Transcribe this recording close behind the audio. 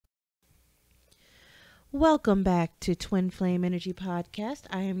Welcome back to Twin Flame Energy Podcast.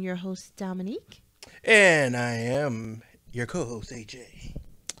 I am your host, Dominique. And I am your co-host, AJ.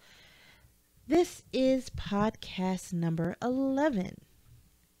 This is podcast number 11,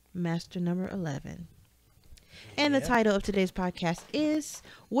 master number 11. And the title of today's podcast is,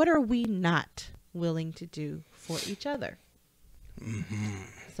 What Are We Not Willing to Do for Each Other?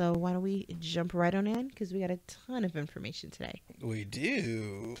 So why don't we jump right on in, because we got a ton of information today. We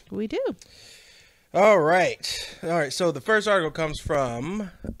do. All right. So the first article comes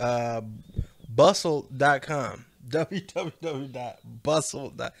from bustle.com.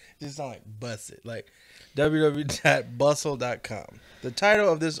 www.bustle. It just sounds like bust it. Like www.bustle.com. The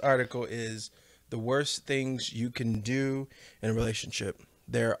title of this article is The Worst Things You Can Do in a Relationship.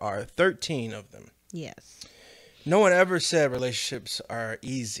 There are 13 of them. Yes. No one ever said relationships are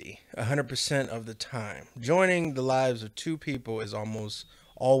easy 100% of the time. Joining the lives of two people is almost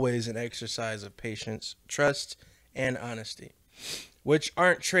always an exercise of patience, trust, and honesty, which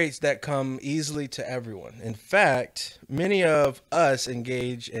aren't traits that come easily to everyone. In fact, many of us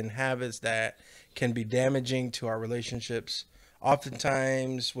engage in habits that can be damaging to our relationships,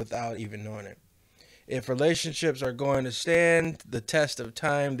 oftentimes without even knowing it. If relationships are going to stand the test of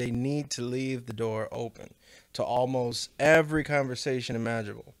time, they need to leave the door open to almost every conversation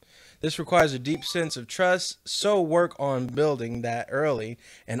imaginable. This requires a deep sense of trust, so work on building that early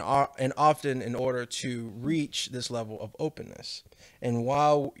and often in order to reach this level of openness. And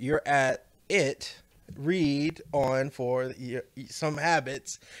while you're at it, read on for some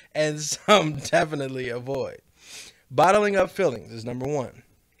habits and some definitely avoid. Bottling up feelings is number one.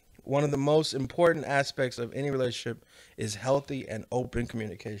 One of the most important aspects of any relationship is healthy and open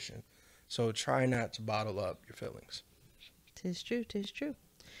communication. So try not to bottle up your feelings. Tis true.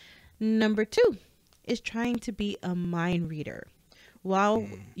 Number 2 is trying to be a mind reader. While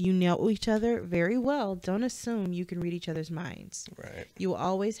you know each other very well, don't assume you can read each other's minds. Right. You will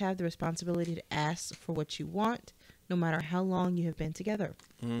always have the responsibility to ask for what you want, no matter how long you have been together.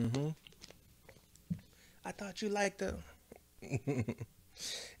 I thought you liked them.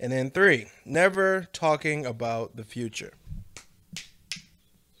 And then 3, never talking about the future.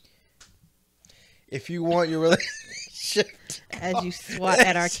 If you want your relationship as you swat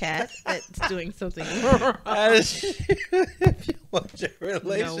at our cat that's doing something wrong. If you want your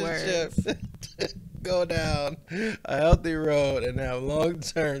relationship to go down a healthy road and have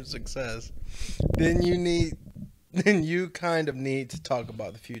long-term success, then you kind of need to talk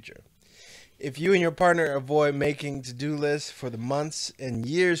about the future. If you and your partner avoid making to-do lists for the months and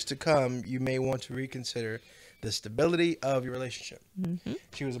years to come, you may want to reconsider the stability of your relationship.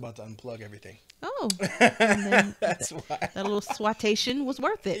 She was about to unplug everything. Oh, and then that's why that little swattation was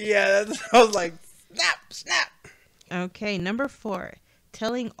worth it. Yeah, I was like, snap. Okay, number 4,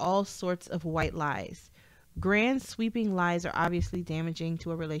 telling all sorts of white lies. Grand sweeping lies are obviously damaging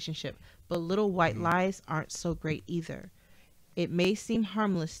to a relationship, but little white lies aren't so great either. It may seem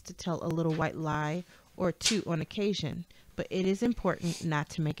harmless to tell a little white lie or two on occasion, but it is important not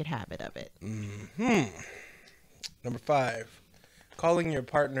to make a habit of it. Number 5. Calling your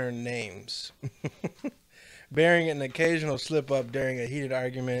partner names. Bearing an occasional slip up during a heated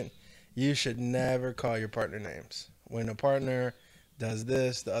argument, you should never call your partner names. When a partner does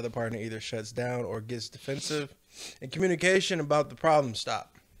this, the other partner either shuts down or gets defensive, and communication about the problem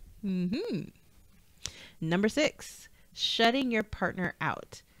stop. Number 6, shutting your partner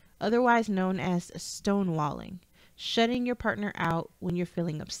out, otherwise known as stonewalling. Shutting your partner out when you're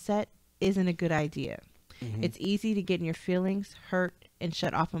feeling upset isn't a good idea. It's easy to get in your feelings, hurt, and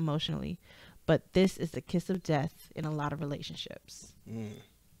shut off emotionally. But this is the kiss of death in a lot of relationships.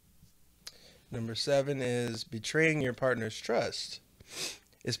 Number 7 is betraying your partner's trust.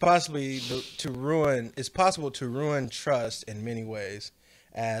 It's possible to ruin trust in many ways,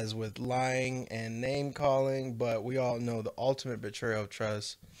 as with lying and name calling, but we all know the ultimate betrayal of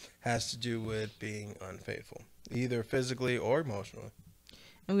trust has to do with being unfaithful, either physically or emotionally.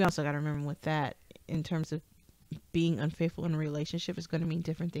 And we also got to remember with that, in terms of being unfaithful in a relationship, is going to mean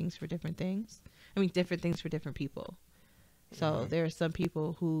different things for different things. I mean, different things for different people. So there are some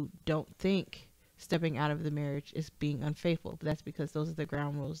people who don't think stepping out of the marriage is being unfaithful, but that's because those are the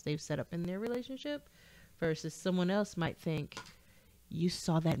ground rules they've set up in their relationship, versus someone else might think, you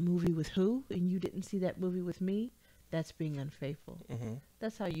saw that movie with who and you didn't see that movie with me? That's being unfaithful.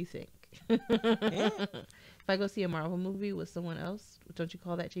 That's how you think. If I go see a Marvel movie with someone else, don't you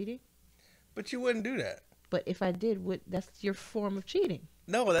call that cheating? But you wouldn't do that. But if I did, that's your form of cheating.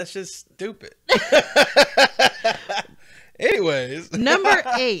 No, that's just stupid. Anyways. Number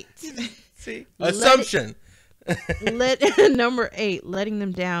 8. See? Assumption. Number 8, letting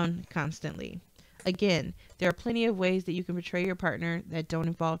them down constantly. Again, there are plenty of ways that you can betray your partner that don't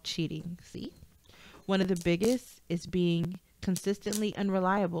involve cheating. See? One of the biggest is being consistently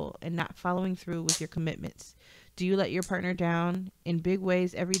unreliable and not following through with your commitments. Do you let your partner down in big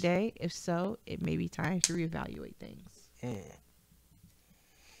ways every day? If so, it may be time to reevaluate things.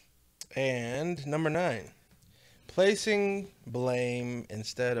 And number 9, placing blame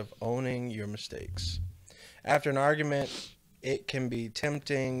instead of owning your mistakes. After an argument, it can be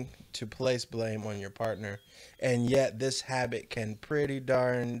tempting to place blame on your partner, and yet this habit can pretty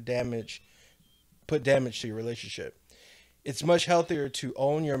darn put damage to your relationship. It's much healthier to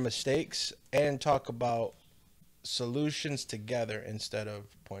own your mistakes and talk about solutions together instead of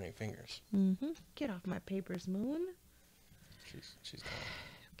pointing fingers. Get off my papers, Moon. She's gone.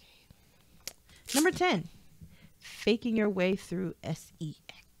 Okay. Number 10, faking your way through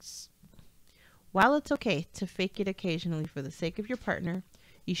sex. While it's okay to fake it occasionally for the sake of your partner,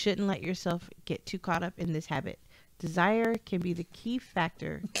 you shouldn't let yourself get too caught up in this habit. Desire can be the key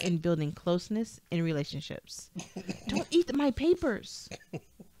factor in building closeness in relationships. Don't eat my papers.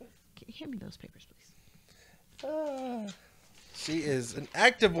 Hand me those papers, please. She is an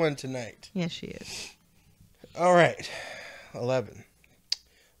active one tonight. Yes, she is. All right. 11.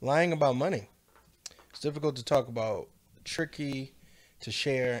 Lying about money. It's difficult to talk about, tricky to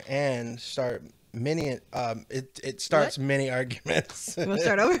share, and start many many arguments. We'll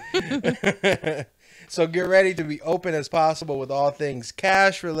start over. So get ready to be open as possible with all things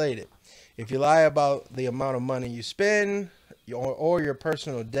cash related. If you lie about the amount of money you spend or your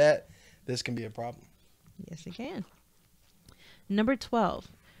personal debt, this can be a problem. Yes, it can. Number 12,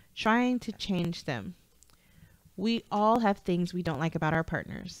 trying to change them. We all have things we don't like about our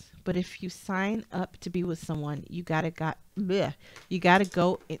partners, but if you sign up to be with someone, you gotta go.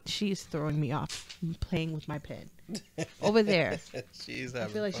 She's throwing me off. I'm playing with my pen over there. I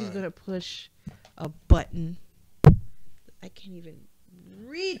feel like she's gonna push a button. I can't even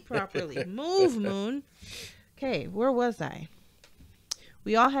read properly. Move, Moon. Okay, where was I?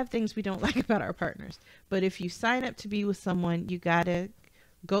 We all have things we don't like about our partners, but if you sign up to be with someone, you gotta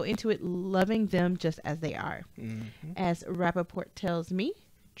go into it loving them just as they are. As Rappaport tells me,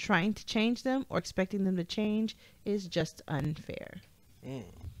 trying to change them or expecting them to change is just unfair.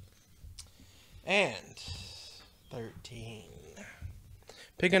 And 13.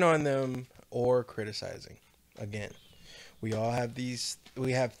 Picking on them or criticizing. Again, we have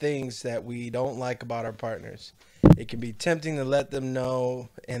things that we don't like about our partners. It can be tempting to let them know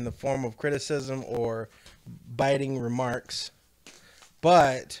in the form of criticism or biting remarks,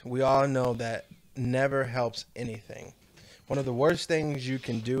 but we all know that never helps anything. One of the worst things you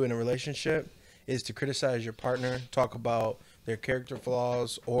can do in a relationship is to criticize your partner, talk about their character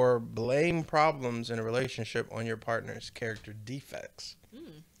flaws, or blame problems in a relationship on your partner's character defects.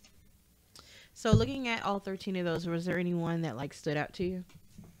 So looking at all 13 of those, was there any one that stood out to you?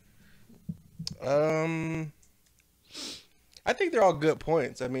 I think they're all good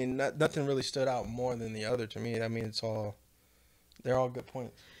points. I mean, nothing really stood out more than the other to me. I mean, they're all good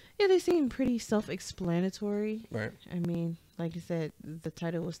points. Yeah, they seem pretty self-explanatory. Right. I mean, like you said, the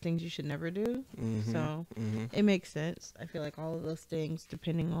title was Things You Should Never Do. So it makes sense. I feel like all of those things,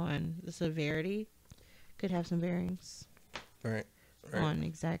 depending on the severity, could have some bearings. Right. On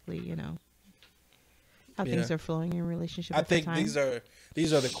exactly, how things are flowing in a relationship. I think these are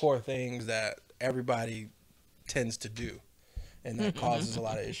the core things that everybody tends to do, and that causes a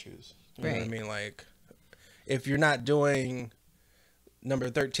lot of issues. You know what I mean? Like, if you're not doing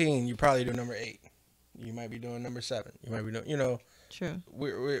number 13, you probably do number 8. You might be doing number 7. You might be doing, True.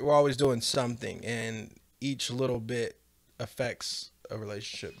 We're always doing something, and each little bit affects a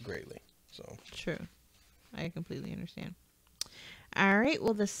relationship greatly. So true. I completely understand. All right.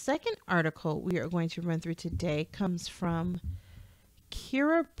 Well, the second article we are going to run through today comes from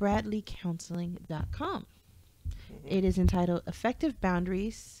KiraBradleyCounseling.com. It is entitled Effective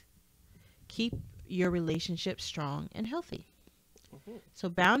Boundaries Keep Your Relationship Strong and Healthy. So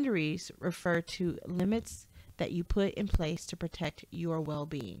boundaries refer to limits that you put in place to protect your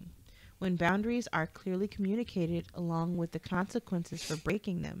well-being. When boundaries are clearly communicated along with the consequences for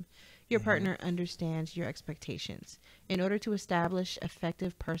breaking them, your partner understands your expectations. In order to establish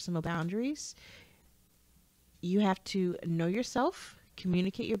effective personal boundaries, you have to know yourself,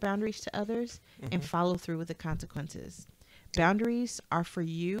 communicate your boundaries to others, and follow through with the consequences. Boundaries are for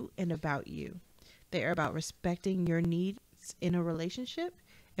you and about you. They are about respecting your needs in a relationship,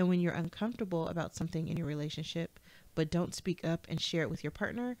 and when you're uncomfortable about something in your relationship but don't speak up and share it with your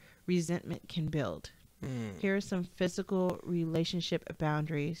partner, resentment can build. Here are some physical relationship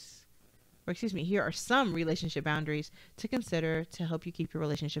boundaries here are some relationship boundaries to consider to help you keep your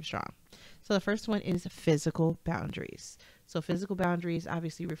relationship strong. So the first one is physical boundaries. So physical boundaries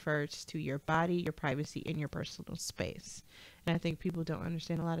obviously refers to your body, your privacy, and your personal space. And I think people don't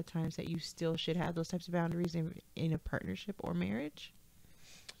understand a lot of times that you still should have those types of boundaries in a partnership or marriage.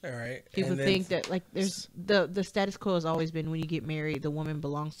 All right. People think that like there's the status quo has always been when you get married, the woman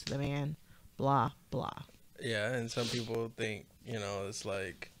belongs to the man, blah, blah. Yeah, and some people think, it's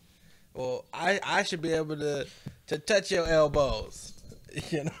like, well, I should be able to touch your elbows,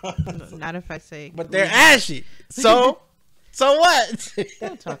 Not if I say. But they're ashy. So what?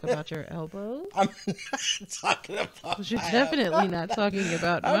 Don't talk about your elbows. I'm not talking about You're definitely not talking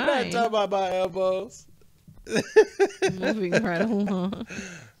about I'm mine. not talking about my elbows. Moving right along.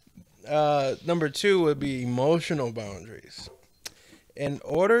 Number 2 would be emotional boundaries. In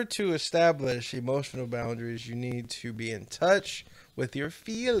order to establish emotional boundaries, you need to be in touch with your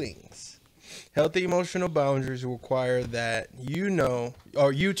feelings. Healthy emotional boundaries require that you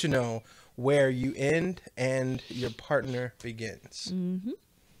to know where you end and your partner begins. Mm-hmm.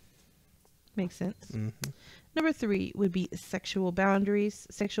 Makes sense. Mm-hmm. Number 3 would be sexual boundaries.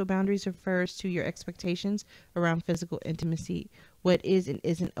 Sexual boundaries refers to your expectations around physical intimacy. What is and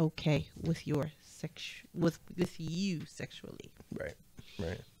isn't okay with your with you sexually. Right.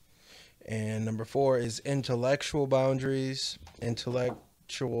 And number 4 is intellectual boundaries.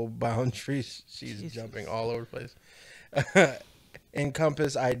 Intellectual boundaries. She's jumping all over the place.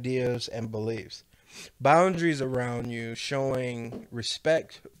 Encompass ideas and beliefs. Boundaries around you showing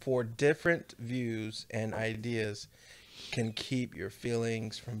respect for different views and ideas can keep your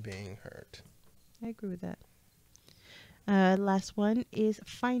feelings from being hurt. I agree with that. Last one is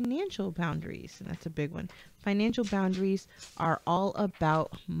financial boundaries, and that's a big one. Financial boundaries are all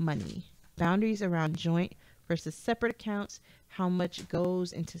about money. Boundaries around joint versus separate accounts, how much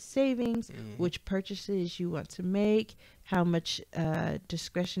goes into savings, which purchases you want to make, how much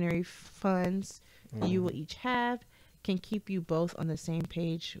discretionary funds you will each have, can keep you both on the same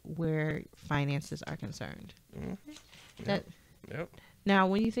page where finances are concerned. Yep. Now,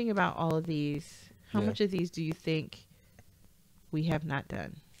 when you think about all of these, how much of these do you think we have not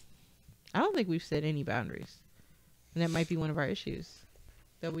done? I don't think we've set any boundaries. And that might be one of our issues,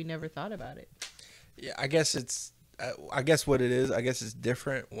 that we never thought about it. Yeah, I guess what it is, I guess it's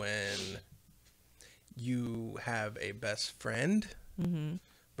different when you have a best friend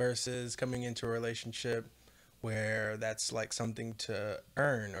versus coming into a relationship where that's like something to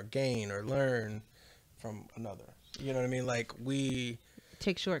earn or gain or learn from another. You know what I mean? Like we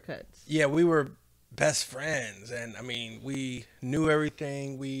take shortcuts. Yeah, we were best friends, and I mean we knew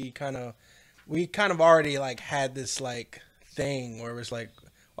everything. We kind of already like had this like thing where it was like,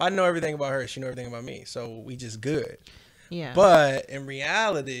 well, I know everything about her, she knows everything about me, so we just good. Yeah. But in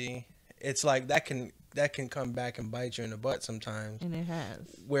reality, it's like that can come back and bite you in the butt sometimes. And it has.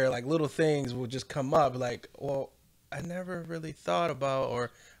 Where like little things will just come up like, well, I never really thought about,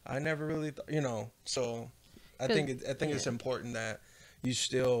 or I never really so I think it's important that you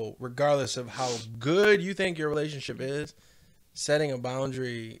still, regardless of how good you think your relationship is, setting a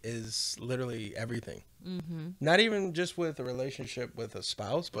boundary is literally everything. Not even just with a relationship with a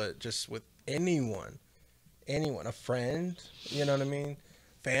spouse, but just with anyone, a friend, you know what I mean?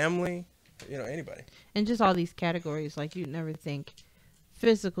 Family, anybody. And just all these categories, like you'd never think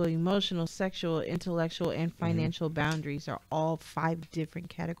physical, emotional, sexual, intellectual, and financial boundaries are all 5 different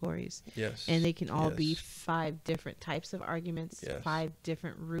categories. Yes. And they can all be 5 different types of arguments, 5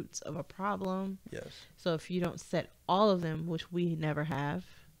 different roots of a problem. Yes. So if you don't set all of them, which we never have.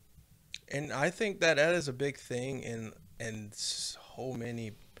 And I think that is a big thing in so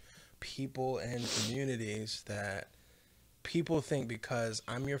many people and communities, that people think because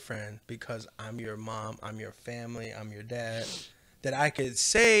I'm your friend, because I'm your mom, I'm your family, I'm your dad, that I could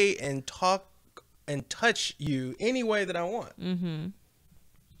say and talk and touch you any way that I want.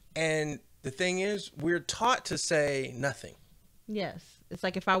 And the thing is, we're taught to say nothing. Yes. It's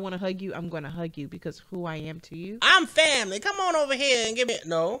like if I want to hug you, I'm going to hug you because who I am to you. I'm family. Come on over here and give me...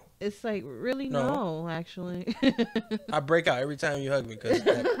 No. It's like, really? No, actually. I break out every time you hug me because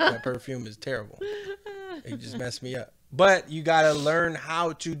that perfume is terrible. It just messed me up. But you got to learn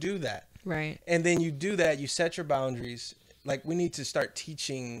how to do that. Right. And then you do that. You set your boundaries. Like, we need to start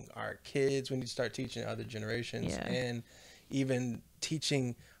teaching our kids. We need to start teaching other generations. Yeah. And even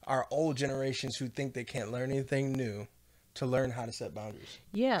teaching our old generations who think they can't learn anything new to learn how to set boundaries.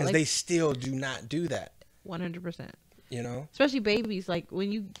 Yeah. Because they still do not do that. 100%. Especially babies. Like,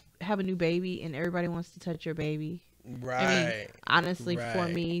 when you have a new baby and everybody wants to touch your baby. Right. I mean, honestly, for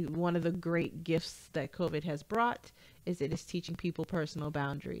me, one of the great gifts that COVID has brought is it is teaching people personal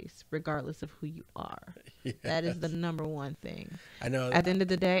boundaries, regardless of who you are. Yes. That is the number one thing. I know. At the end of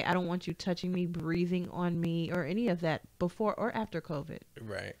the day, I don't want you touching me, breathing on me, or any of that before or after COVID.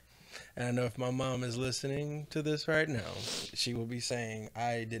 Right. And I know if my mom is listening to this right now, she will be saying,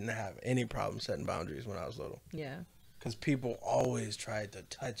 I didn't have any problem setting boundaries when I was little. Yeah. Because people always tried to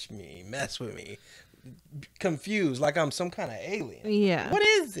touch me, mess with me, confused, like I'm some kind of alien. Yeah. What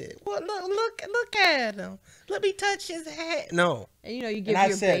is it? What? Look at him. Let me touch his head. No. And you know, you give And I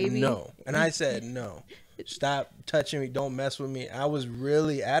your said baby. no. And I said no. Stop touching me. Don't mess with me. I was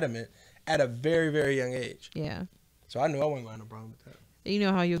really adamant at a very, very young age. Yeah. So I knew I wasn't going to have no problem with that. You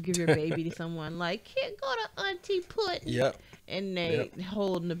know how you'll give your baby to someone like, here, go to Auntie Put. Yep. And they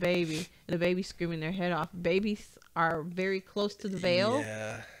holding the baby, and the baby screaming their head off. Babies are very close to the veil.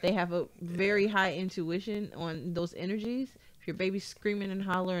 Yeah. They have a very high intuition on those energies. If your baby's screaming and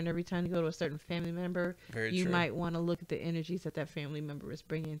hollering every time you go to a certain family member, you might want to look at the energies that family member is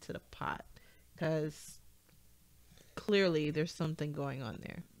bringing to the pot, because clearly there's something going on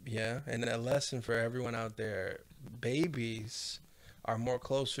there. Yeah, and a lesson for everyone out there: babies are more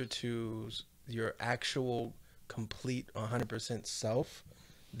closer to your actual complete 100% self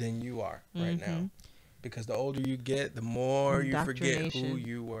than you are right now, because the older you get, the more you forget who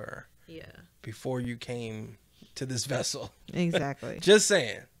you were before you came to this vessel. Exactly. Just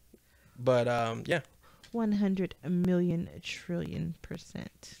saying. But yeah, 100 million trillion %.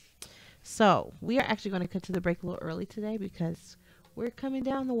 So we are actually going to cut to the break a little early today because we're coming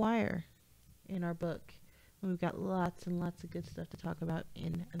down the wire in our book. We've got lots and lots of good stuff to talk about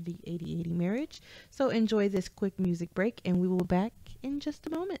in the 80/80 marriage. So enjoy this quick music break, and we will be back in just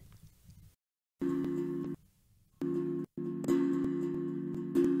a moment.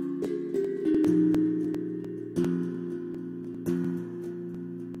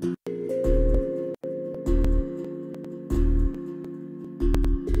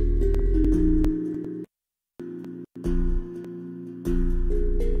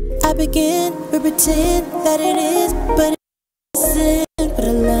 I begin to pretend that it is, but it isn't what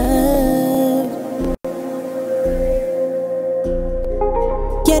I love.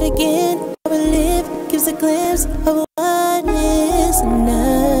 Yet again, how we live gives a glimpse of what is in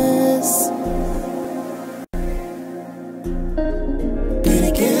us. And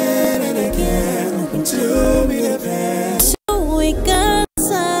again, open to be the best. So we got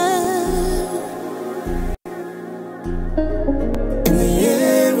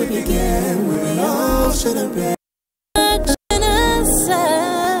should have been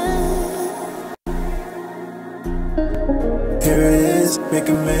here it is, make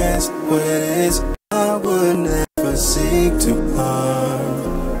a mess. What it is, I would never seek to harm.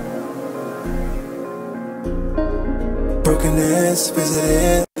 Brokenness,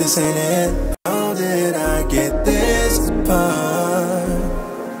 visited, this ain't it. How did I get this far?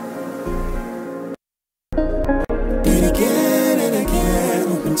 And again,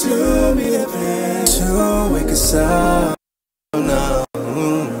 hoping to be the best. To wake us up, no.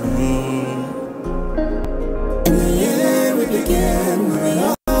 In the end, we began where it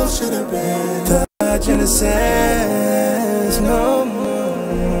all should have been. Touch innocence, no more.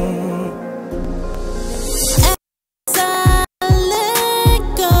 As I let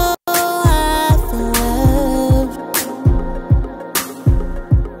go, I feel love.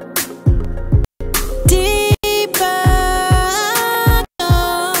 Deeper, I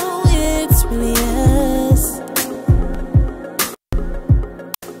know it's really us.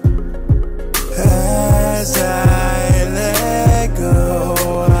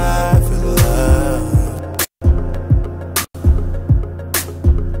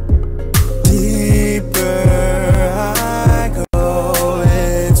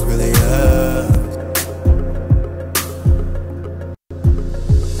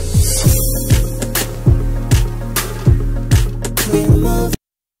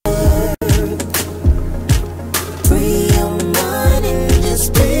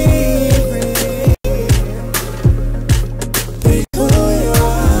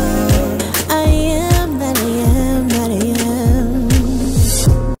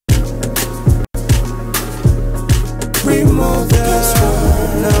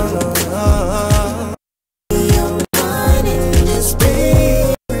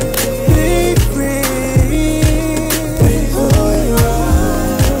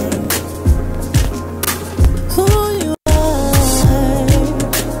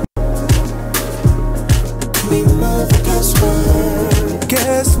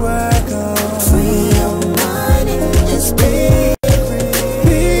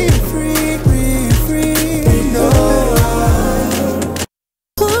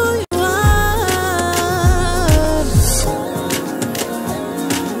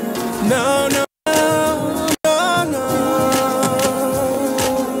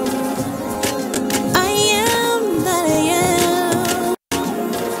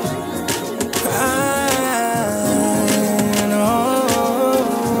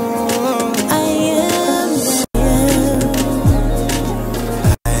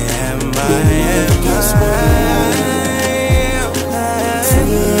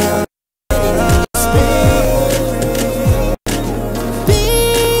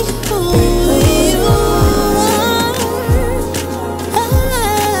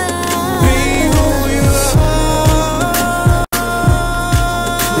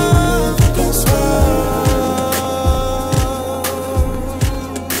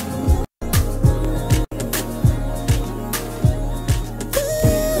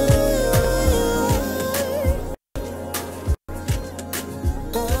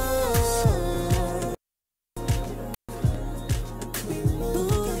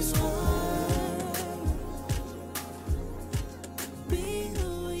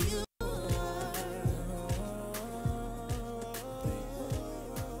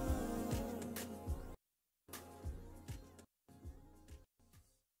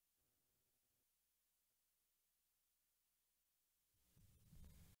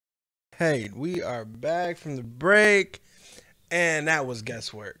 Hey, we are back from the break, and that was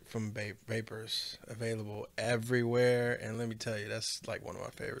Guesswork from Vapors, available everywhere. And let me tell you, that's like one of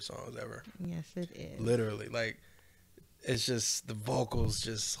my favorite songs ever. Yes, it is. Literally, like, it's just the vocals,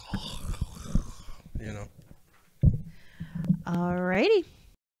 just, you know. Alrighty.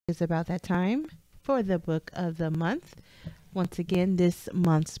 It's about that time for the book of the month. Once again, this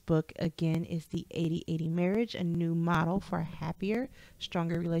month's book again is The 80/80 Marriage, a new model for happier,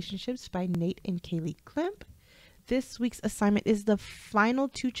 stronger relationships by Nate and Kaylee Klemp. This week's assignment is the final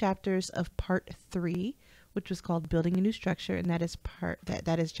 2 chapters of part 3, which was called Building a New Structure, and that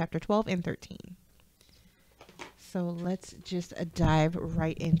is chapter 12 and 13. So let's just dive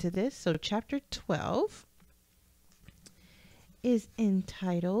right into this. So chapter 12 is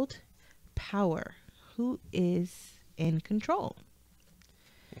entitled Power. Who is in control?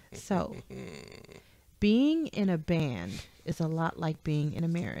 So, being in a band is a lot like being in a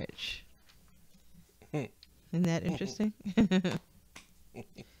marriage. Isn't that interesting?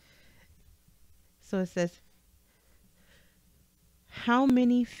 So it says, how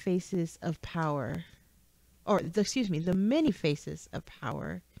many faces of power, the many faces of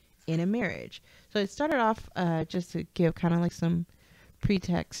power in a marriage. So it started off, just to give kind of like some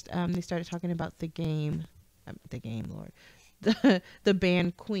pretext, they started talking about the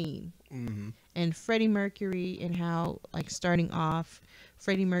band Queen. Mm-hmm. And Freddie Mercury, and how, like, starting off,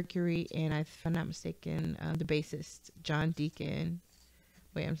 Freddie Mercury and, if I'm not mistaken, the bassist John Deacon,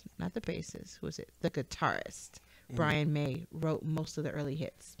 I'm not the bassist, who was it? The guitarist Brian May wrote most of the early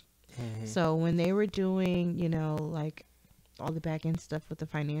hits. Mm-hmm. So when they were doing, like all the back end stuff with the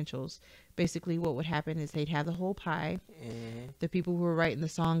financials, basically what would happen is they'd have the whole pie. Mm-hmm. The people who were writing the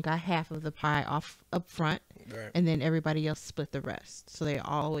song got half of the pie off up front, Right. and then everybody else split the rest. So they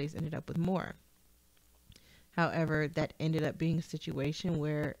always ended up with more. However, that ended up being a situation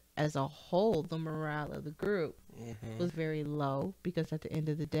where, as a whole, the morale of the group was very low, because at the end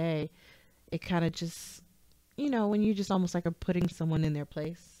of the day, it kind of just, when you just almost like are putting someone in their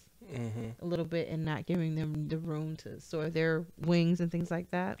place a little bit and not giving them the room to soar their wings and things like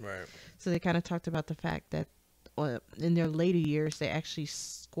that. Right. So they kind of talked about the fact that in their later years, they actually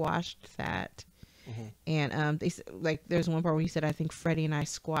squashed that. And there's one part where he said, I think Freddie and I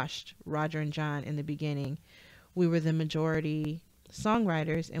squashed Roger and John in the beginning. We were the majority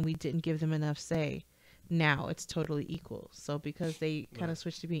songwriters, and we didn't give them enough say. Now it's totally equal. So because they kind of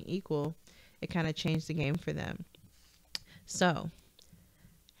switched to being equal, it kind of changed the game for them. So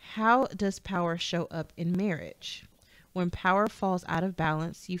how does power show up in marriage? When power falls out of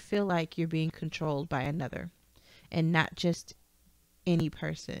balance, you feel like you're being controlled by another, and not just any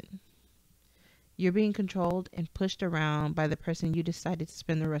person. You're being controlled and pushed around by the person you decided to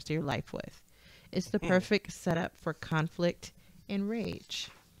spend the rest of your life with. It's the perfect setup for conflict and rage.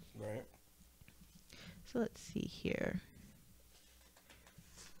 Right. So let's see here.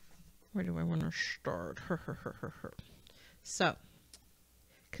 Where do I want to start? So,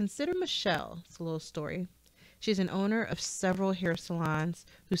 consider Michelle. It's a little story. She's an owner of several hair salons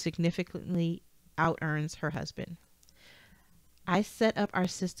who significantly out-earns her husband. I set up our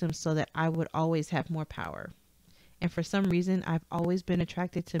system so that I would always have more power. And for some reason, I've always been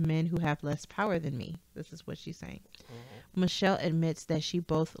attracted to men who have less power than me. This is what she's saying. Michelle admits that she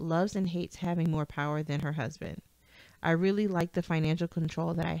both loves and hates having more power than her husband. I really like the financial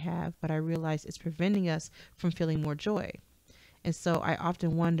control that I have, but I realize it's preventing us from feeling more joy. And so I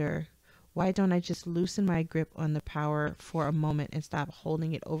often wonder, why don't I just loosen my grip on the power for a moment and stop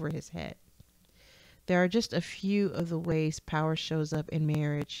holding it over his head? There are just a few of the ways power shows up in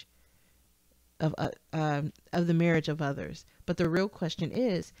marriage, of the marriage of others. But the real question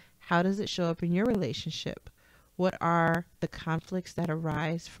is, how does it show up in your relationship? What are the conflicts that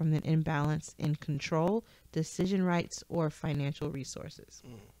arise from an imbalance in control, decision rights, or financial resources?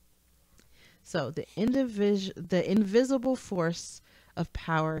 So the invisible force of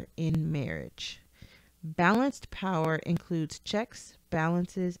power in marriage. Balanced power includes checks,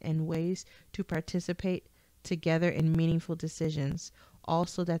 balances, and ways to participate together in meaningful decisions,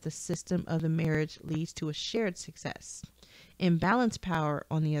 also that the system of the marriage leads to a shared success. Imbalanced power,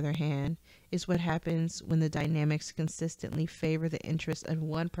 on the other hand, is what happens when the dynamics consistently favor the interests of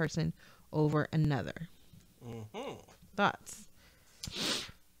one person over another. Thoughts?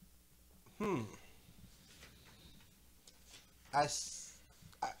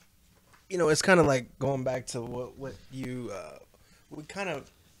 It's kind of like going back to what you we kind of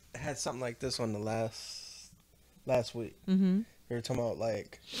had something like this on the last week. Mm-hmm. We were talking about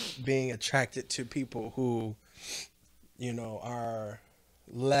like being attracted to people who are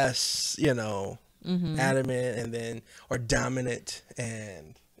less adamant and then or dominant,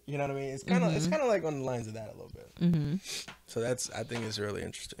 and you know what I mean. It's kind of like on the lines of that a little bit. Mm-hmm. So I think it's really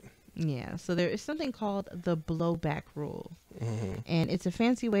interesting. Yeah, so there is something called the blowback rule. Mm-hmm. And it's a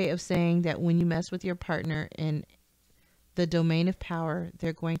fancy way of saying that when you mess with your partner in the domain of power,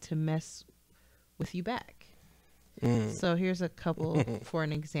 they're going to mess with you back. So here's a couple for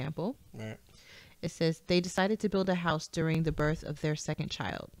an example. Right. It says they decided to build a house during the birth of their second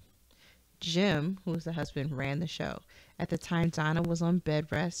child. Jim, who was the husband, ran the show. At the time, Donna was on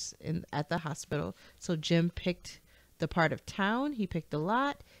bed rest at the hospital. So Jim picked the part of town. He picked the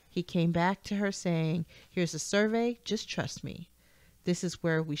lot. He came back to her saying, "Here's a survey. Just trust me. This is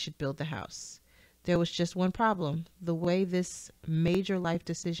where we should build the house." There was just one problem. The way this major life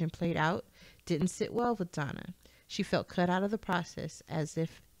decision played out didn't sit well with Donna. She felt cut out of the process, as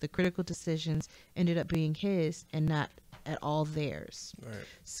if the critical decisions ended up being his and not at all theirs. Right.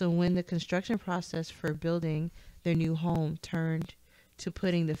 So when the construction process for building their new home turned to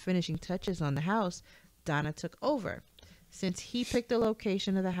putting the finishing touches on the house, Donna took over. Since he picked the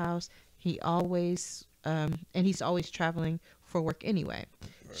location of the house, he's always traveling for work anyway.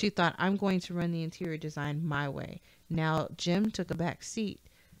 Right. She thought, I'm going to run the interior design my way. Now Jim took a back seat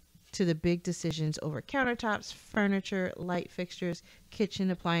to the big decisions over countertops, furniture, light fixtures,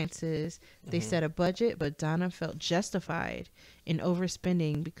 kitchen appliances. They set a budget, but Donna felt justified in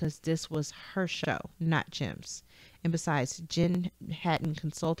overspending because this was her show, not Jim's. And besides, Jim hadn't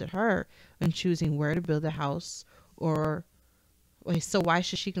consulted her when choosing where to build a house, so why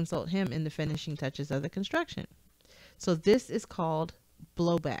should she consult him in the finishing touches of the construction? So this is called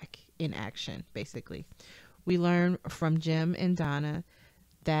blowback in action, basically. We learn from Jim and Donna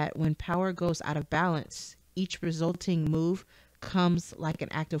that when power goes out of balance, each resulting move comes like an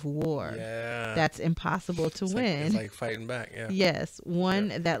act of war. Yeah. That's impossible to win. It's like fighting back, yeah. Yes, one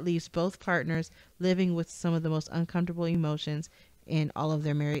that leaves both partners living with some of the most uncomfortable emotions in all of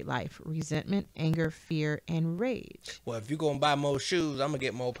their married life: resentment, anger, fear, and rage. Well, if you're going to buy more shoes, I'm going to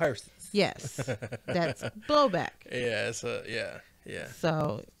get more purses. Yes, that's blowback. Yeah, yeah.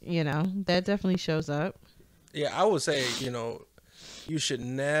 So, that definitely shows up. Yeah, I would say, you should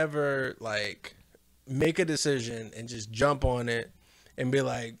never make a decision and just jump on it and be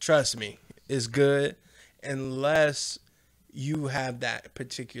like, trust me, it's good, unless you have that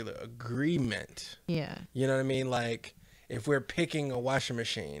particular agreement. Yeah. You know what I mean? Like, if we're picking a washing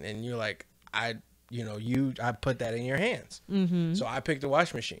machine and you're like, I put that in your hands. Mm-hmm. So I picked the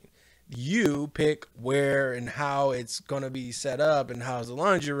washing machine. You pick where and how it's going to be set up and how's the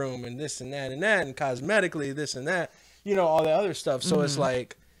laundry room and this and that and cosmetically this and that, all the other stuff. So it's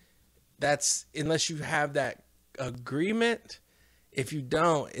like, that's, unless you have that agreement, if you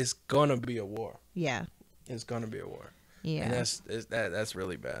don't, it's going to be a war. Yeah. It's going to be a war. Yeah. And that's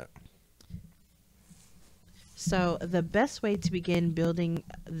really bad. So the best way to begin building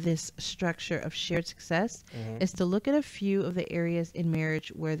this structure of shared success is to look at a few of the areas in marriage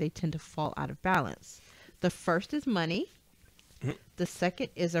where they tend to fall out of balance. The first is money. The second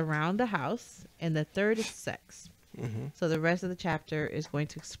is around the house. And the third is sex. So the rest of the chapter is going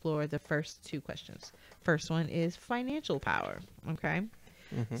to explore the first two questions. First one is financial power. Okay.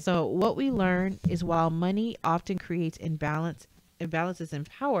 So what we learn is while money often creates imbalances in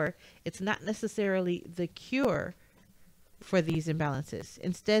power, it's not necessarily the cure for these imbalances.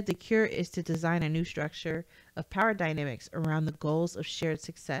 Instead, the cure is to design a new structure of power dynamics around the goals of shared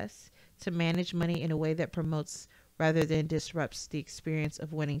success, to manage money in a way that promotes rather than disrupts the experience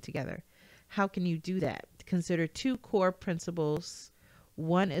of winning together. How can you do that? Consider two core principles.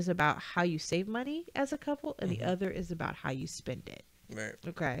 One is about how you save money as a couple, and the other is about how you spend it. Right.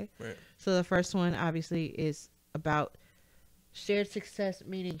 Okay. Right. So the first one obviously is about shared success,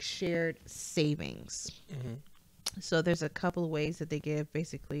 meaning shared savings. So there's a couple of ways that they give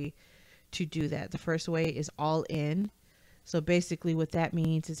basically to do that. The first way is all in. So basically what that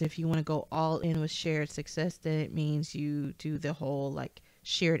means is if you want to go all in with shared success, then it means you do the whole like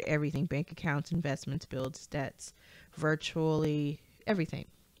shared everything, bank accounts, investments, builds, debts, virtually everything.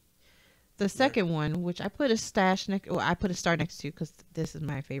 The second one, which I put a I put a star next to because this is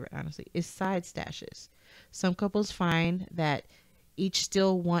my favorite, honestly, is side stashes. Some couples find that each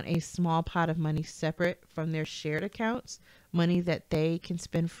still want a small pot of money separate from their shared accounts, money that they can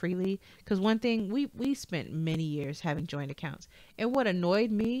spend freely. Because one thing, we spent many years having joint accounts. And what annoyed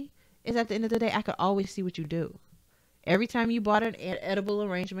me is at the end of the day, I could always see what you do. Every time you bought an edible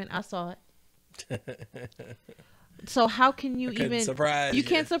arrangement, I saw it. So how can you even surprise you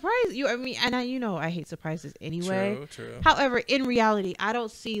can't surprise you? I mean, and I hate surprises anyway. True. However, in reality, I don't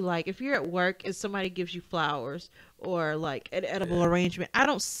see like if you're at work and somebody gives you flowers or like an edible arrangement, I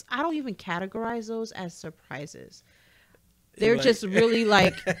don't even categorize those as surprises. They're like, just really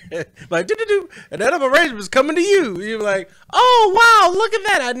like like an edible arrangement is coming to you. You're like, oh wow, look at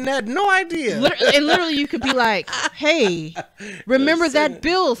that! I had no idea. and literally, you could be like, "Hey, remember that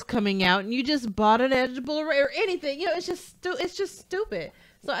bill's coming out, and you just bought an edible or anything." You know, it's just stupid.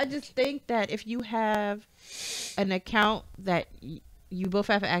 So I just think that if you have an account that you both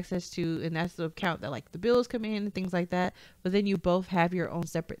have access to, and that's the account that like the bills come in and things like that, but then you both have your own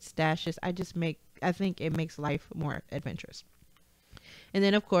separate stashes, I think it makes life more adventurous. And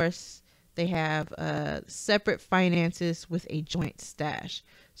then, of course, they have separate finances with a joint stash.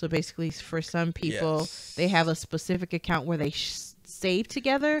 So basically, for some people, they have a specific account where they save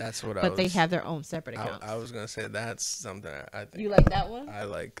together. That's what but they have their own separate accounts. I was going to say that's something I think. You like that one? I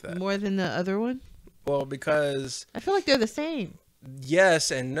like that. More than the other one? Well, because... I feel like they're the same.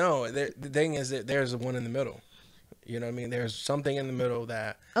 Yes and no. The thing is that there's one in the middle. You know what I mean? There's something in the middle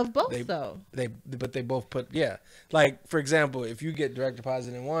that of both though. But they both put Like for example, if you get direct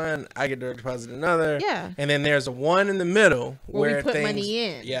deposit in one, I get direct deposit in another. Yeah. And then there's a one in the middle where we put money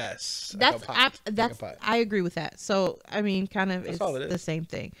in. Yes. I agree with that. So I mean, kind of it's the same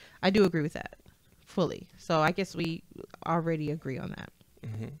thing. I do agree with that fully. So I guess we already agree on that.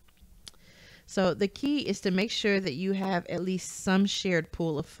 Mm-hmm. So the key is to make sure that you have at least some shared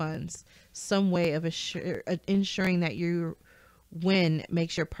pool of funds, some way of ensuring that your win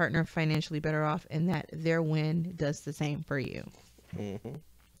makes your partner financially better off and that their win does the same for you. Mm-hmm.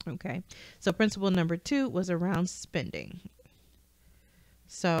 Okay. So principle number 2 was around spending.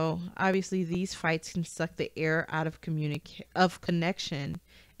 So obviously these fights can suck the air out of connection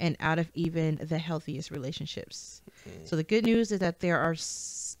and out of even the healthiest relationships. Mm-hmm. So the good news is that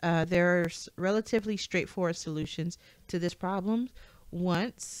there's relatively straightforward solutions to this problem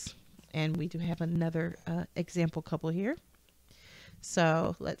once, and we do have another example couple here.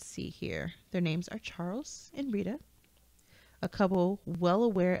 So let's see here. Their names are Charles and Rita, a couple well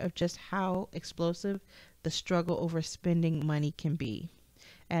aware of just how explosive the struggle over spending money can be.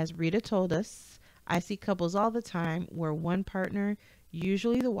 As Rita told us, I see couples all the time where one partner,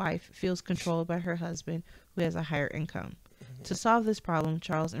 usually the wife, feels controlled by her husband who has a higher income. To solve this problem,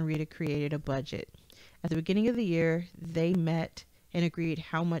 Charles and Rita created a budget. At the beginning of the year, they met and agreed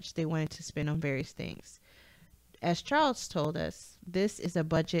how much they wanted to spend on various things. As Charles told us, this is a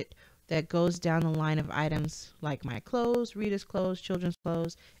budget that goes down the line of items like my clothes, Rita's clothes, children's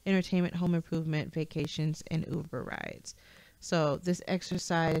clothes, entertainment, home improvement, vacations, and Uber rides. So this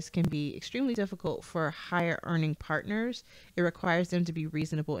exercise can be extremely difficult for higher earning partners. It requires them to be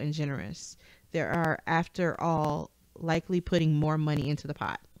reasonable and generous. There are, after all, likely putting more money into the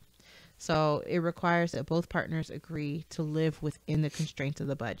pot. So it requires that both partners agree to live within the constraints of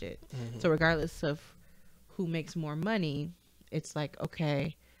the budget. Mm-hmm. So regardless of who makes more money, it's like,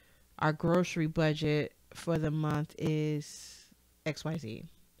 okay, our grocery budget for the month is XYZ.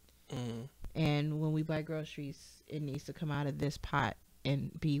 Mm-hmm. And when we buy groceries, it needs to come out of this pot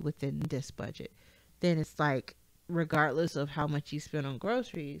and be within this budget. Then it's like, regardless of how much you spend on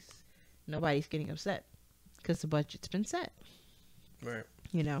groceries, nobody's getting upset because the budget's been set. Right.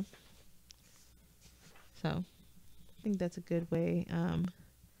 You know? So I think that's a good way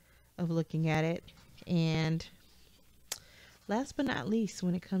of looking at it. And last but not least,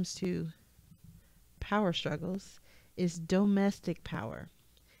 when it comes to power struggles, is domestic power.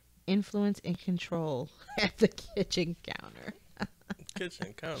 Influence and control at the kitchen counter.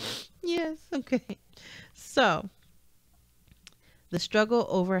 Kitchen counter? Yes, okay. So, the struggle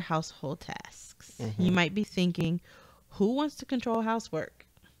over household tasks. Mm-hmm. You might be thinking, who wants to control housework?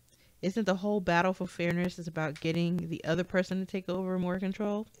 Isn't the whole battle for fairness is about getting the other person to take over more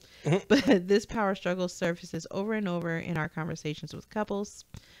control? Mm-hmm. But this power struggle surfaces over and over in our conversations with couples.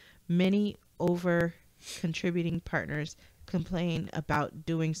 Many over contributing partners complain about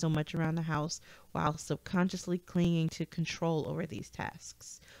doing so much around the house while subconsciously clinging to control over these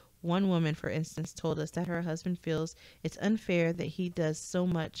tasks. One woman, for instance, told us that her husband feels it's unfair that he does so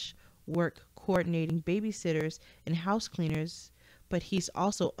much work coordinating babysitters and house cleaners, but he's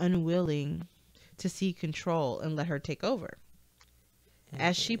also unwilling to see control and let her take over.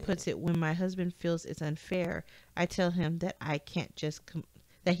 As she puts it, when my husband feels it's unfair, I tell him that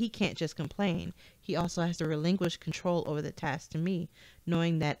he can't just complain. He also has to relinquish control over the task to me,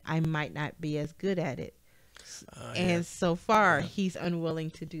 knowing that I might not be as good at it. And so far, he's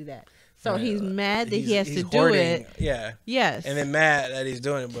unwilling to do that. So he's mad that he has to do it. Yeah. Yes. And then mad that he's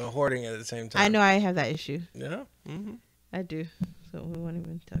doing it, but hoarding it at the same time. I know I have that issue. Yeah. Mm-hmm. I do. So we won't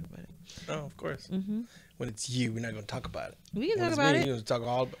even talk about it. Oh, of course. Mm-hmm. When it's you, we're not going to talk about it. We can talk about it. You talk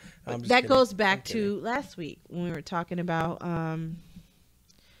all. That goes back to last week when we were talking about. Can't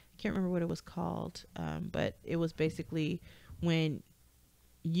remember what it was called, but it was basically when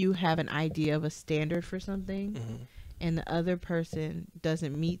you have an idea of a standard for something, and the other person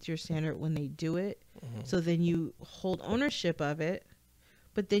doesn't meet your standard when they do it. So then you hold ownership of it,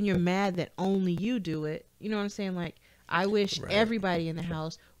 but then you're mad that only you do it. You know what I'm saying? Like, I wish everybody in the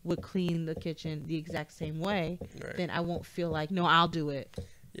house would clean the kitchen the exact same way. Then I won't feel like, no, I'll do it.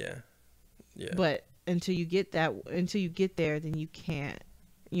 Yeah. But until you get there, then you can't.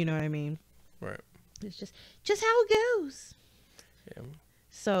 You know what I mean? Right. It's just how it goes. Yeah.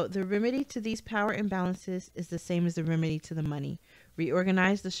 So the remedy to these power imbalances is the same as the remedy to the money.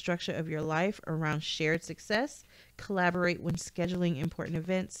 Reorganize the structure of your life around shared success. Collaborate when scheduling important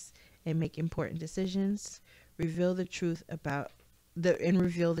events and make important decisions. Reveal the truth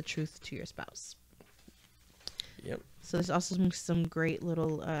reveal the truth to your spouse. Yep. So there's also some great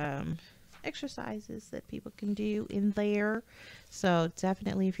little exercises that people can do in there. So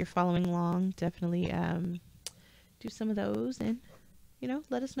definitely, if you're following along, definitely do some of those, and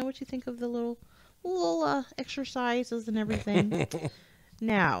let us know what you think of the little exercises and everything.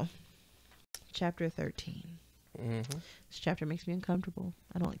 Now, chapter 13. This chapter makes me uncomfortable.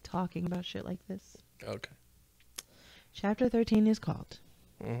 I don't like talking about shit like this. Okay. Chapter 13 is called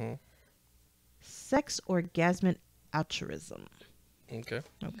Sex Orgasmic Altruism.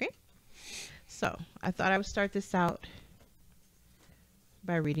 Okay. So, I thought I would start this out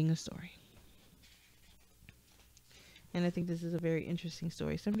by reading a story. And I think this is a very interesting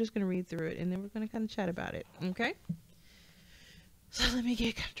story. So I'm just going to read through it, and then we're going to kind of chat about it. Okay? So let me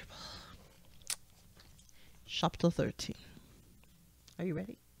get comfortable. Chapter 13. Are you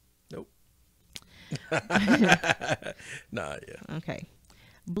ready? Nope. Nah, yeah. Okay.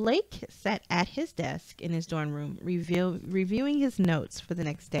 Blake sat at his desk in his dorm room, reviewing his notes for the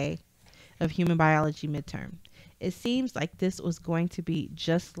next day of human biology midterm. It seems like this was going to be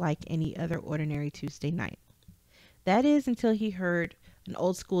just like any other ordinary Tuesday night. That is until he heard an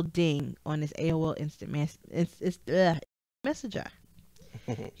old school ding on his AOL instant messenger.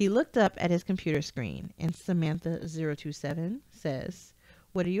 He looked up at his computer screen, and Samantha027 says,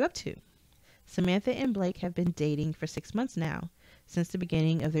 "What are you up to?" Samantha and Blake have been dating for 6 months now, since the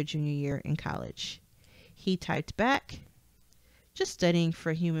beginning of their junior year in college. He typed back, "Just studying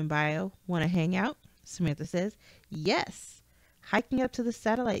for human bio. Want to hang out?" Samantha says, "Yes. Hiking up to the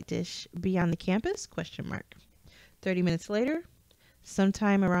satellite dish beyond the campus? 30 minutes later,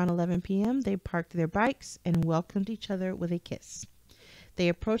 sometime around 11 p.m., they parked their bikes and welcomed each other with a kiss. They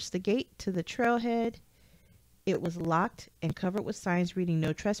approached the gate to the trailhead. It was locked and covered with signs reading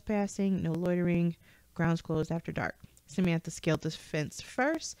 "No trespassing, no loitering, grounds closed after dark." Samantha scaled the fence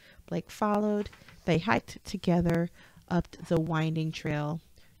first. Blake followed. They hiked together up the winding trail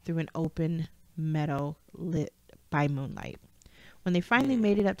through an open meadow lit by moonlight. When they finally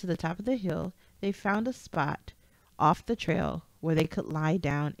made it up to the top of the hill, they found a spot off the trail where they could lie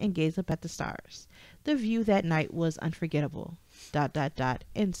down and gaze up at the stars. The view that night was unforgettable. ...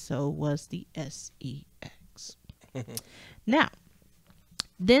 And so was the SEX. Now,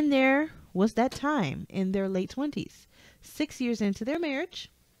 then there was that time in their late 20s. 6 years into their marriage,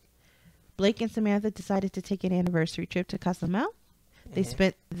 Blake and Samantha decided to take an anniversary trip to Cozumel. They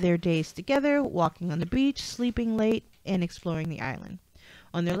spent their days together, walking on the beach, sleeping late, and exploring the island.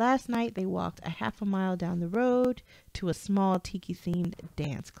 On their last night, they walked a half a mile down the road to a small tiki-themed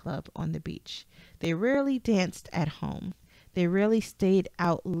dance club on the beach. They rarely danced at home. They rarely stayed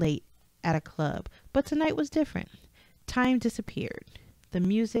out late at a club, but tonight was different. Time disappeared. The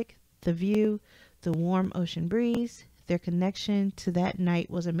music, the view, the warm ocean breeze, their connection to that night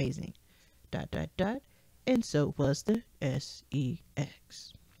was amazing. ... And so was the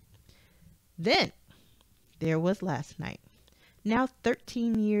SEX. Then there was last night. Now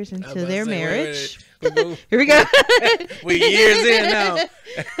 13 years I was into about their to say, marriage. wait. Here we go. We years in now.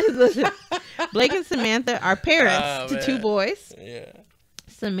 Listen, Blake and Samantha are parents to two man. boys. Yeah.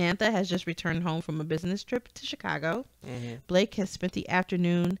 Samantha has just returned home from a business trip to Chicago. Mm-hmm. Blake has spent the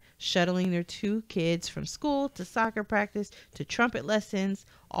afternoon shuttling their two kids from school to soccer practice to trumpet lessons,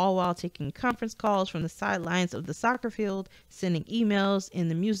 all while taking conference calls from the sidelines of the soccer field, sending emails in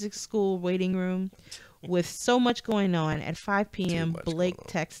the music school waiting room. With so much going on, at 5 p.m., Blake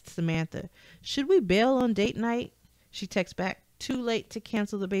texts Samantha, "Should we bail on date night?" She texts back, "Too late to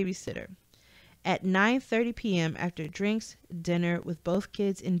cancel the babysitter." At 9:30 p.m., after drinks, dinner, with both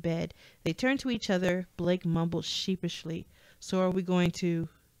kids in bed, they turn to each other. Blake mumbles sheepishly, "So are we going to,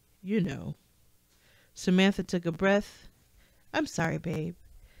 you know?" Samantha took a breath. "I'm sorry, babe.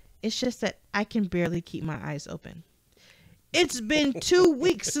 It's just that I can barely keep my eyes open." "It's been 2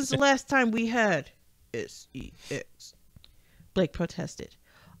 weeks since the last time we had sex," Blake protested.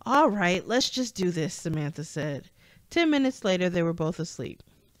 "All right, let's just do this," Samantha said. 10 minutes later, they were both asleep.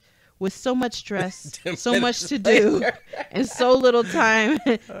 With so much stress, so much to do, and so little time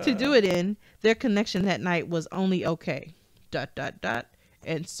to do it in, their connection that night was only okay. ...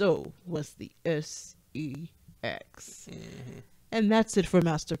 And so was the SEX. Mm-hmm. And that's it for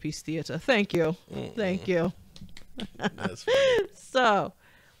Masterpiece Theater. Thank you. Mm-hmm. Thank you. That's funny. So,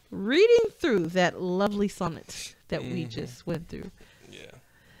 reading through that lovely sonnet that we just went through. Yeah.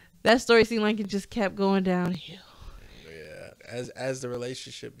 That story seemed like it just kept going downhill. As the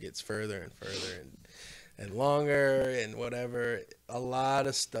relationship gets further and further and longer and whatever, a lot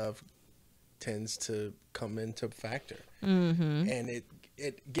of stuff tends to come into factor, and it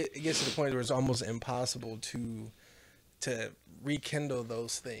gets to the point where it's almost impossible to rekindle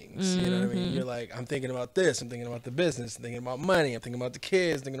those things. You know what I mean? You're like, I'm thinking about this, I'm thinking about the business, I'm thinking about money, I'm thinking about the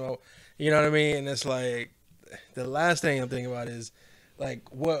kids, thinking about, you know what I mean? And it's like the last thing I'm thinking about is like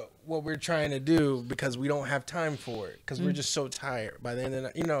what we're trying to do, because we don't have time for it, because we're just so tired by the end of the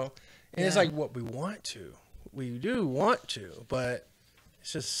night, you know. And it's like what we do want to, but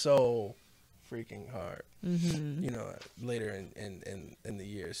it's just so freaking hard, you know, later in the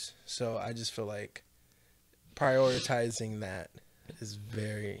years. So I just feel like prioritizing that is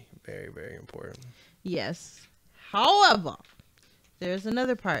very, very, very important. Yes. However, there's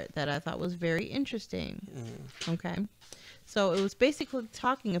another part that I thought was very interesting. Okay. So it was basically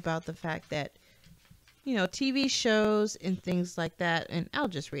talking about the fact that, you know, TV shows and things like that, and I'll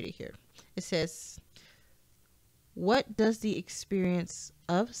just read it here. It says, "What does the experience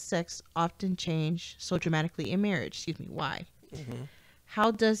of sex often change so dramatically in marriage?" Excuse me, why?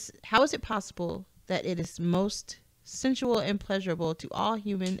 How is it possible that it is most sensual and pleasurable to all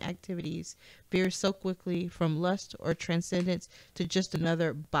human activities veer so quickly from lust or transcendence to just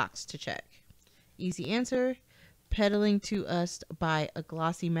another box to check? Easy answer: peddling to us by a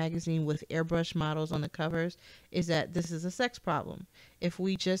glossy magazine with airbrush models on the covers is that this is a sex problem. If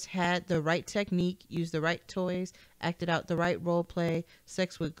we just had the right technique, used the right toys, acted out the right role play,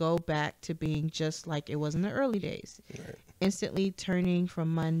 sex would go back to being just like it was in the early days, instantly turning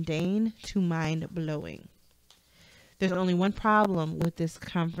from mundane to mind-blowing. There's only one problem with this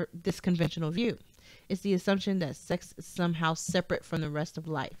conventional view. It's the assumption that sex is somehow separate from the rest of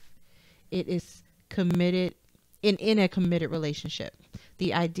life. It is committed in a committed relationship.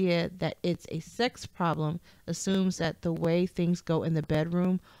 The idea that it's a sex problem assumes that the way things go in the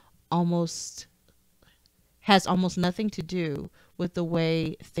bedroom has almost nothing to do with the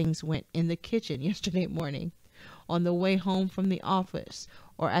way things went in the kitchen yesterday morning, on the way home from the office,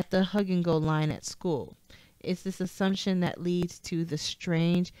 or at the hug and go line at school. It's this assumption that leads to the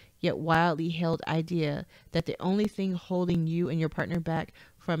strange yet wildly held idea that the only thing holding you and your partner back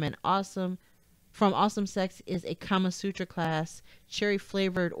from awesome sex is a Kama Sutra class,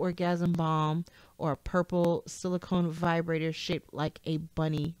 cherry-flavored orgasm bomb, or a purple silicone vibrator shaped like a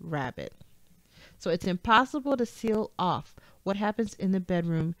bunny rabbit. So it's impossible to seal off what happens in the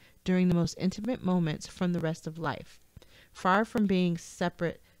bedroom during the most intimate moments from the rest of life. Far from being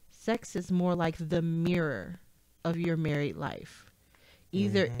separate, sex is more like the mirror of your married life.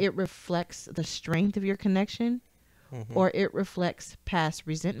 Either it reflects the strength of your connection, or it reflects past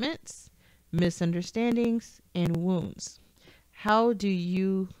resentments, misunderstandings, and wounds. How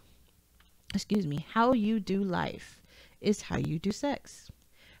you do life is how you do sex.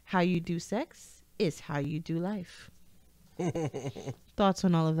 How you do sex is how you do life. Thoughts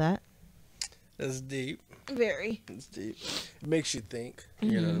on all of that? That's deep. Very. It's deep. It makes you think,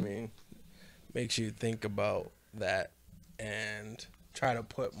 you know what I mean? Makes you think about that and try to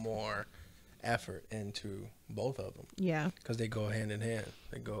put more effort into both of them. Yeah. Because they go hand in hand.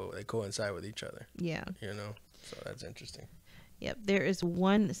 They coincide with each other. Yeah. You know? So that's interesting. Yep, there is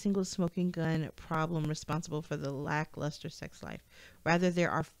one single smoking gun problem responsible for the lackluster sex life. Rather,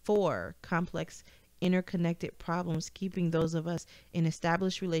 there are 4 complex, interconnected problems keeping those of us in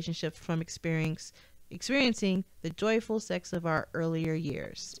established relationships from experiencing the joyful sex of our earlier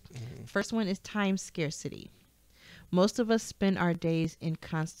years. First one is time scarcity. Most of us spend our days in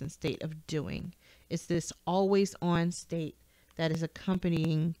constant state of doing. It's this always on state that is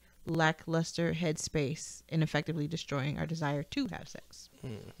accompanying lackluster headspace and effectively destroying our desire to have sex.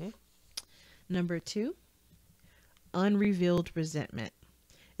 Number 2, unrevealed resentment.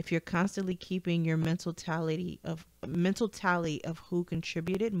 If you're constantly keeping your mental tally of who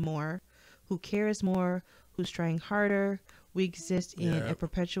contributed more, who cares more, who's trying harder, we exist in a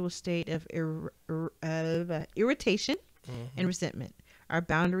perpetual state of irritation and resentment. Our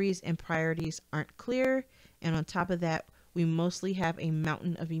boundaries and priorities aren't clear, and on top of that, we mostly have a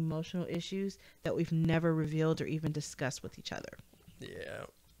mountain of emotional issues that we've never revealed or even discussed with each other. Yeah.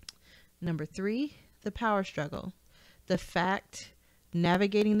 Number 3, the power struggle. The fact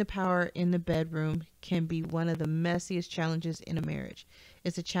navigating the power in the bedroom can be one of the messiest challenges in a marriage.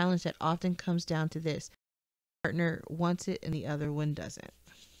 It's a challenge that often comes down to this: partner wants it and the other one doesn't.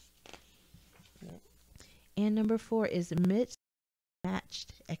 Yep. And number 4 is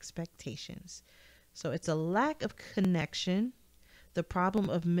mismatched expectations. So it's a lack of connection, the problem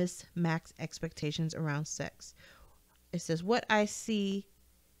of mismatched expectations around sex. It says, what I see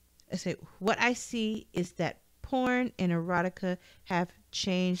is that porn and erotica have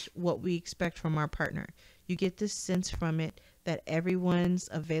changed what we expect from our partner. You get this sense from it that everyone's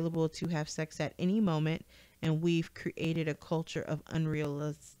available to have sex at any moment, and we've created a culture of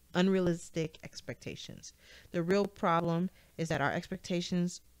unrealistic expectations. The real problem is that our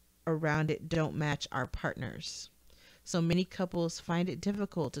expectations around it don't match our partners. So many couples find it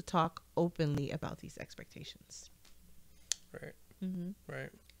difficult to talk openly about these expectations. Right.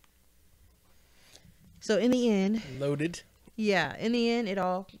 Right. So in the end, Loaded. Yeah, in the end, it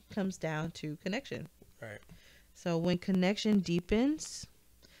all comes down to connection. Right. So when connection deepens,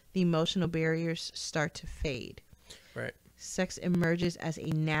 the emotional barriers start to fade. Right. Sex emerges as a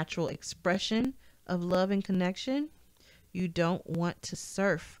natural expression of love and connection. You don't want to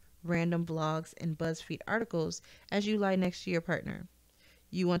surf random blogs and BuzzFeed articles as you lie next to your partner.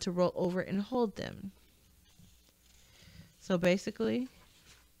 You want to roll over and hold them. So basically,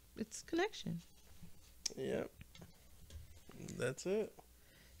 it's connection. Yep. That's it.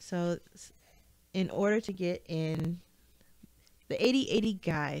 So in order to get in the 80/80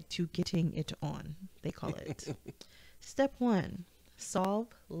 guide to getting it on, they call it. Step 1, solve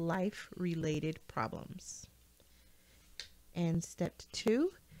life-related problems. And step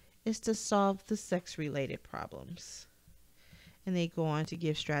 2 is to solve the sex-related problems. And they go on to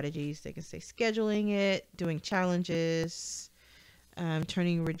give strategies. They can say scheduling it, doing challenges,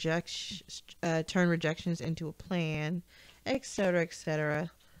 turn rejections into a plan, etc., etc.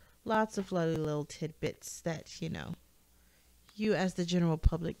 Lots of lovely little tidbits that, you as the general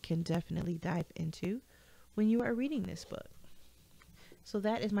public can definitely dive into when you are reading this book. So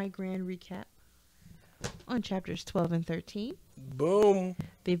that is my grand recap on chapters 12 and 13. Boom.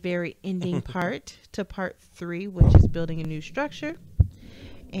 The very ending part to part 3, which is building a new structure.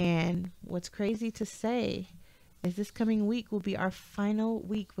 And what's crazy to say is this coming week will be our final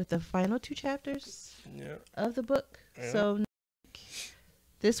week with the final 2 chapters of the book. Yeah. So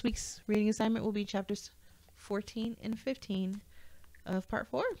this week's reading assignment will be chapters 14 and 15 of part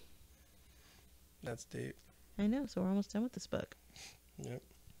 4. That's deep. I know. So we're almost done with this book. Yep.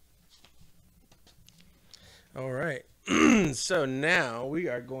 All right. So now we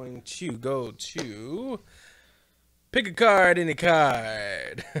are going to go to pick a card, any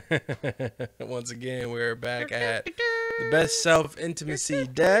card. Once again, we're back at the Best Self Intimacy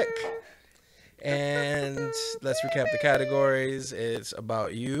deck. And let's recap the categories. It's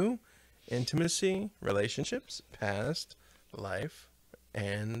about you, intimacy, relationships, past, life,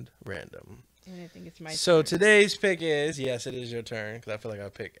 and random. And I think it's my So turn. today's pick is, yes, it is your turn, because I feel like I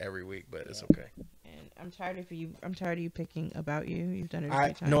pick every week, but it's okay. And I'm tired of you picking about you. You've done it a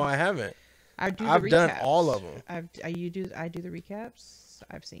few times. No, I haven't. I've done all of them. I do the recaps.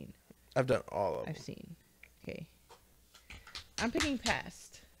 I've seen. I've done all of them. I've seen. Okay. I'm picking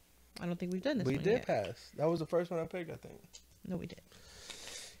past. I don't think we've done this one We did yet. pass. That was the first one I picked, I think. No, we did.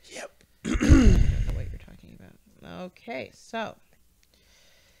 Yep. I don't know what you're talking about. Okay, so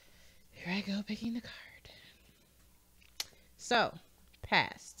here I go picking the card. So,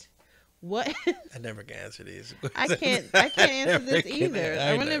 past. What? I never can answer these. I can't answer this either.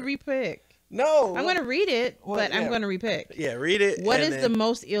 I'm going to repick. No. I'm going to read it, but I'm going to repick. Yeah, read it. What is the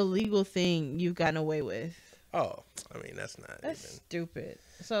most illegal thing you've gotten away with? Oh, I mean, that's not That's even. stupid.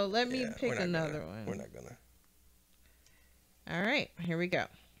 So let me Yeah, pick we're not another gonna- one. We're not gonna. All right, here we go.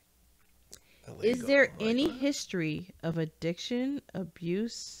 Is Illegal, there like any what? history of addiction,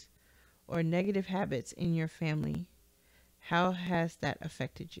 abuse, or negative habits in your family? How has that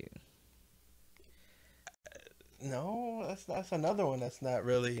affected you? No, that's another one that's not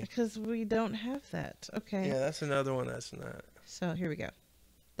really. Because we don't have that. Okay. Yeah, that's another one that's not. So here we go.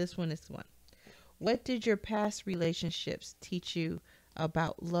 This one is the one. What did your past relationships teach you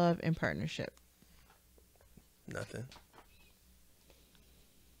about love and partnership? Nothing.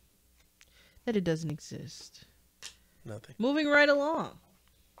 That it doesn't exist. Nothing. Moving right along.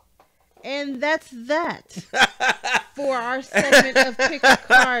 And that's that for our segment of pick a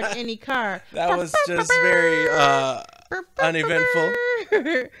card, any card. That was just very uneventful.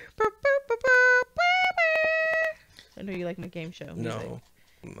 I know you like my game show. No.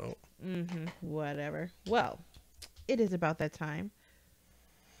 Whatever. Well, it is about that time.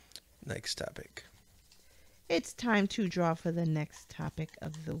 Next topic. It's time to draw for the next topic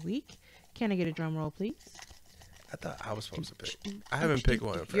of the week. Can I get a drum roll, please? I thought I was supposed to pick. I haven't picked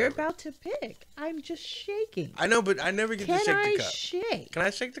one. You're about to pick. I'm just shaking. I know, but I never get Can to shake I the cup. shake? Can I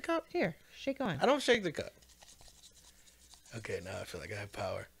shake the cup? Here, shake on. I don't shake the cup. Okay, now I feel like I have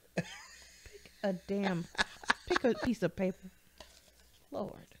power. Pick a piece of paper.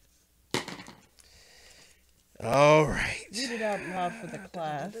 Lord. All right. Read it out loud for the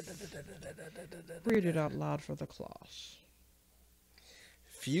class. Read it out loud for the class.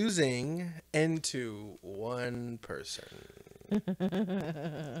 Fusing into one person.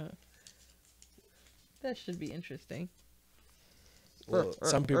 That should be interesting. Well,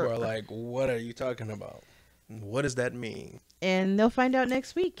 some people are like, what are you talking about? What does that mean? And they'll find out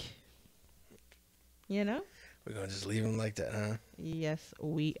next week. You know? We're going to just leave them like that, huh? Yes,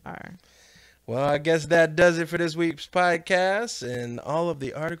 we are. Well, I guess that does it for this week's podcast. And all of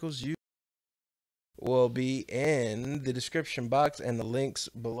the articles you will be in the description box and the links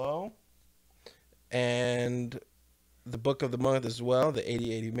below. And the book of the month as well, the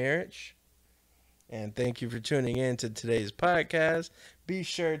 80/80 Marriage. And thank you for tuning in to today's podcast. Be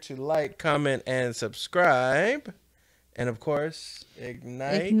sure to like, comment, and subscribe. And of course,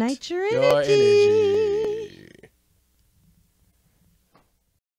 ignite your energy.